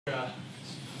It's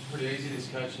pretty easy, this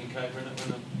coaching coach, when the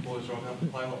boys rock up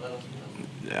and play like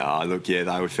that. Look, yeah,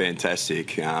 they were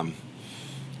fantastic. The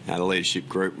leadership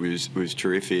group was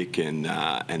terrific, and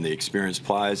the experienced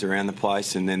players around the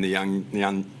place, and then the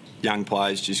young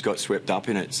players just got swept up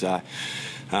in it. So,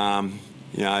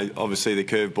 obviously the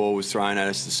curveball was thrown at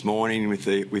us this morning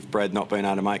with Brad not being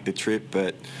able to make the trip,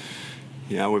 but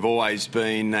we've always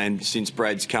been, and since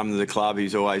Brad's come to the club,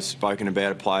 he's always spoken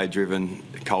about a player-driven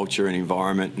culture and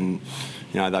environment, and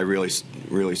they really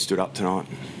stood up tonight.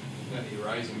 You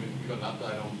got an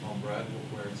update on Brad,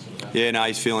 where it's sort of at? Yeah, no,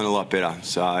 he's feeling a lot better.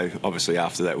 So obviously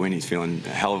after that win, he's feeling a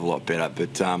hell of a lot better.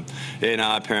 But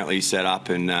apparently he sat up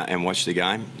and watched the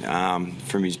game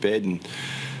from his bed, and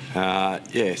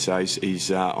so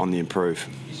he's on the improve.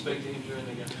 Did you speak to him during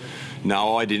the game?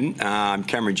 No, I didn't.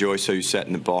 Cameron Joyce, who sat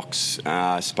in the box,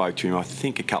 spoke to him, I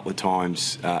think, a couple of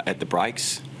times at the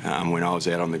breaks when I was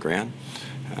out on the ground.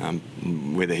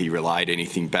 Whether he relayed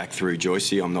anything back through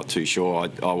Joycey, I'm not too sure.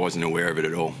 I wasn't aware of it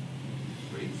at all.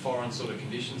 In foreign sort of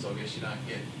conditions, I guess you don't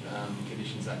get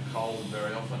conditions that cold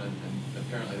very often, and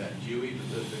apparently that dewy,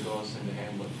 but the guys seem to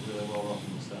handle it really well right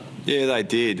from the start. Yeah, they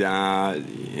did.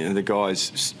 The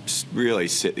guys really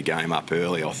set the game up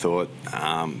early, I thought.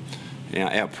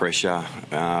 Our pressure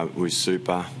was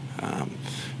super,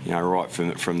 right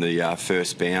from the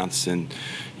first bounce, and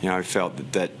felt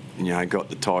that got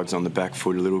the Tigers on the back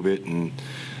foot a little bit, and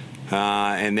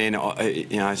then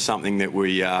something that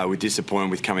we were disappointed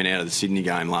with coming out of the Sydney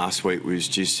game last week was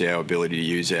just our ability to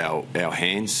use our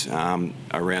hands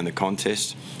around the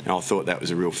contest, and I thought that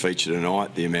was a real feature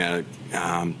tonight. The amount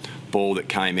of ball that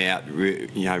came out,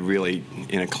 really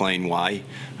in a clean way,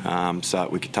 so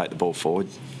we could take the ball forward.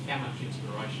 How much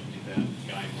inspiration did that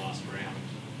game last round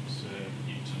serve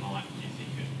you tonight? Do you think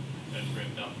it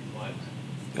revved up your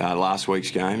players? Last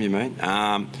week's game, you mean?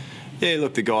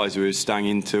 Look, the guys were stung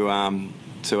into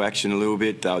to action a little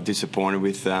bit. They were disappointed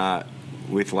with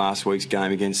last week's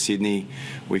game against Sydney.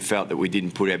 We felt that we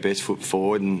didn't put our best foot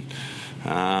forward, and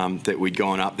that we'd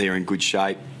gone up there in good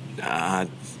shape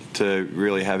to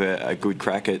really have a good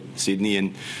crack at Sydney.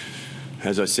 And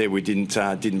as I said, we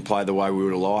didn't play the way we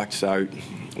would have liked. So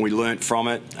we learnt from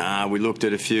it. We looked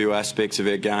at a few aspects of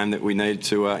our game that we needed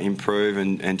to improve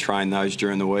and train those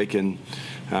during the week, and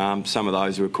some of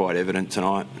those were quite evident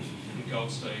tonight.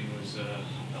 Goldstein was a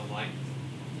late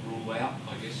rule out,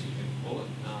 I guess you can call it.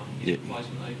 His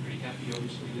replacement, are you pretty happy,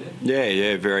 obviously, there?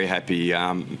 Yeah, very happy.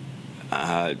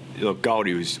 Look,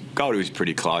 Goldie was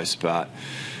pretty close, but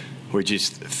we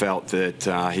just felt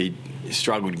that he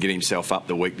struggled to get himself up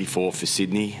the week before for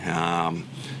Sydney.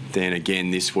 Then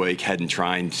again this week hadn't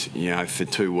trained, for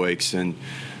 2 weeks, and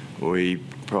we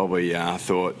probably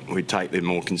thought we'd take the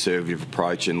more conservative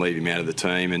approach and leave him out of the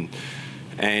team.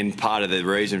 And part of the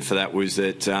reason for that was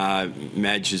that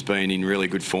Madge has been in really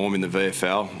good form in the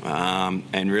VFL,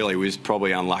 and really was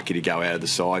probably unlucky to go out of the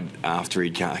side after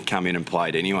he'd come in and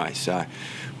played anyway. So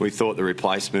we thought the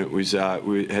replacement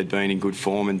had been in good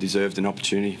form and deserved an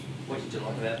opportunity. What did you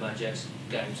like about Madge's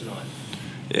game tonight?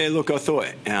 Yeah, look, I thought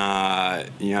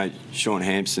Sean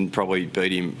Hampson probably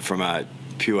beat him from a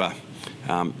pure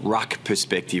ruck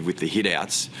perspective with the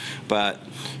hit-outs, but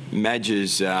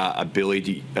Madge's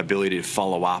ability to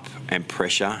follow up and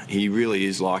pressure, he really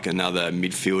is like another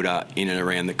midfielder in and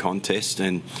around the contest,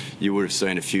 and you would have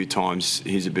seen a few times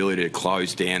his ability to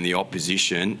close down the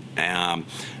opposition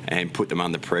and put them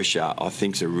under pressure, I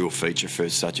think, is a real feature for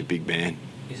such a big man.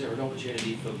 Is there an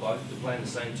opportunity for both to play in the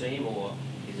same team, or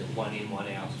is it one in, one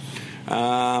out?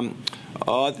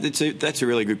 That's a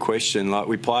really good question. Like,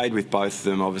 we played with both of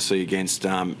them, obviously, against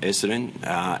Essendon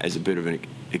as a bit of an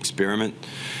experiment.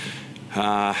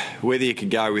 Whether you could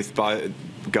go with both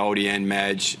Goldie and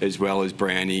Madge as well as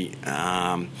Brownie,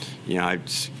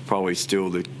 it's probably still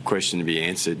the question to be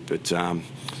answered. But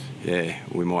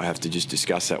we might have to just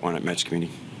discuss that one at match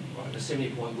committee. Right, a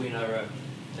 70-point win over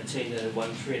a team that had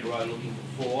won 3 in a row looking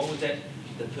for 4. Was that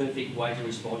the perfect way to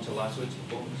respond to last week's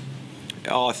performance?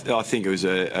 I think it was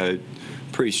a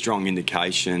pretty strong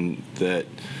indication that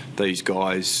these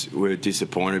guys were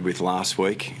disappointed with last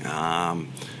week,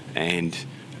 and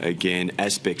again,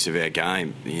 aspects of our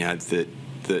game, that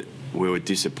we were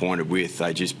disappointed with,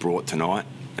 they just brought tonight.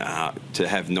 To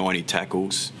have 90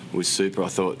 tackles was super. I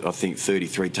think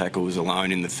 33 tackles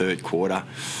alone in the third quarter.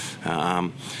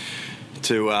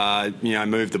 To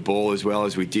move the ball as well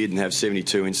as we did and have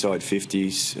 72 inside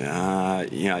 50s,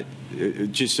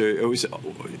 it was,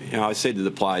 you know, I said to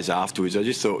the players afterwards, I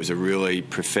just thought it was a really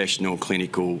professional,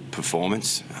 clinical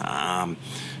performance.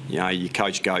 You know, your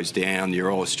coach goes down,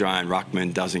 your All-Australian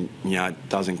ruckman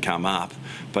doesn't come up,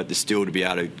 but still to be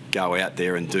able to go out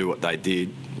there and do what they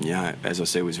did, you know, as I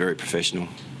said, was very professional.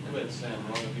 How about Sam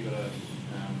Wright? Have you got a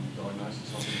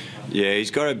diagnosis on him? Yeah,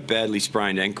 he's got a badly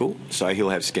sprained ankle, so he'll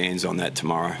have scans on that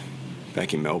tomorrow,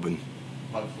 back in Melbourne.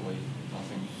 Hopefully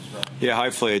nothing struck. Yeah,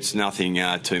 hopefully it's nothing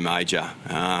too major.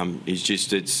 He's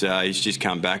just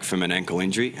come back from an ankle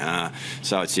injury,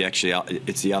 so it's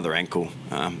the other ankle.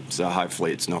 So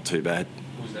hopefully it's not too bad.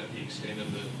 Was that the extent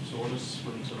of the soreness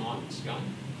from tonight's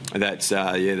game?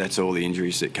 That's all the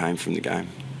injuries that came from the game.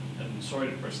 And sorry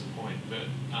to press the point, but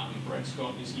Brad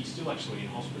Scott, is he still actually in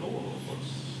hospital, or what's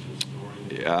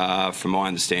the story? From my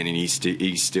understanding, he's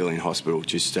still in hospital,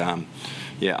 just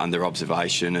under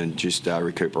observation and just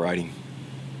recuperating.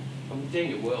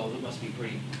 Daniel Wells, it must be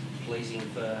pretty pleasing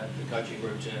for the coaching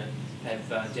group to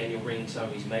have Daniel bringing some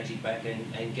of his magic back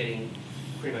and getting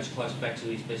pretty much close back to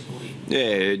his best footy. Yeah,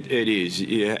 it is.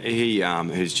 Yeah, he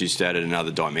has just added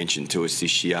another dimension to us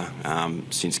this year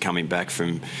since coming back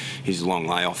from his long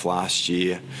layoff last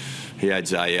year. He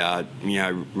adds a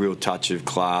real touch of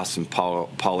class and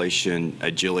polish and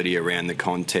agility around the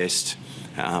contest.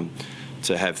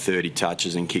 To have 30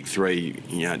 touches and kick three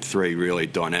really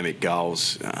dynamic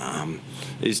goals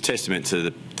is testament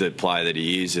to the player that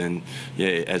he is, and yeah,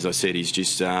 as I said, he's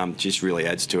just really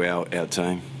adds to our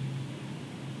team.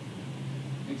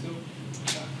 Thanks, Phil.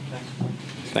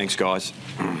 Thanks, guys.